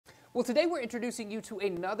Well, today we're introducing you to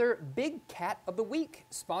another Big Cat of the Week,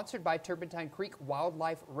 sponsored by Turpentine Creek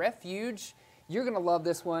Wildlife Refuge. You're going to love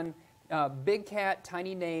this one. Big Cat,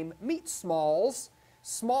 tiny name, meet Smalls.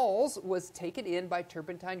 Smalls was taken in by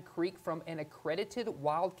Turpentine Creek from an accredited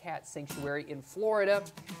wildcat sanctuary in Florida.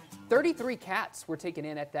 33 cats were taken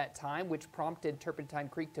in at that time, which prompted Turpentine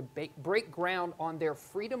Creek to break ground on their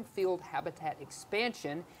Freedom Field habitat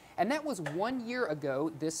expansion, and that was 1 year ago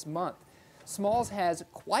this month. Smalls has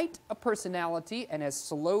quite a personality and has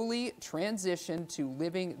slowly transitioned to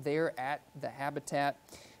living there at the habitat.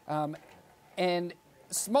 And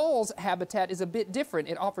Smalls' habitat is a bit different.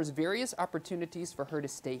 It offers various opportunities for her to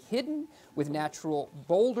stay hidden with natural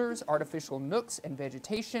boulders, artificial nooks, and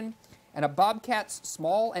vegetation. And a bobcat's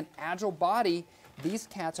small and agile body, these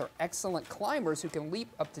cats are excellent climbers who can leap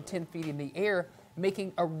up to 10 feet in the air,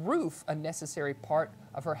 making a roof a necessary part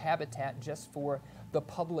of her habitat just for the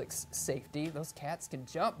public's safety. Those cats can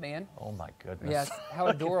jump, man. Oh my goodness. Yes, how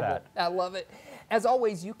adorable. I love it. As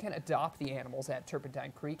always, you can adopt the animals at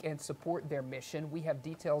Turpentine Creek and support their mission. We have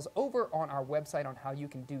details over on our website on how you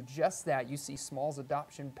can do just that. You see Smalls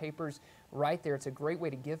adoption papers right there. It's a great way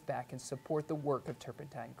to give back and support the work of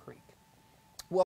Turpentine Creek.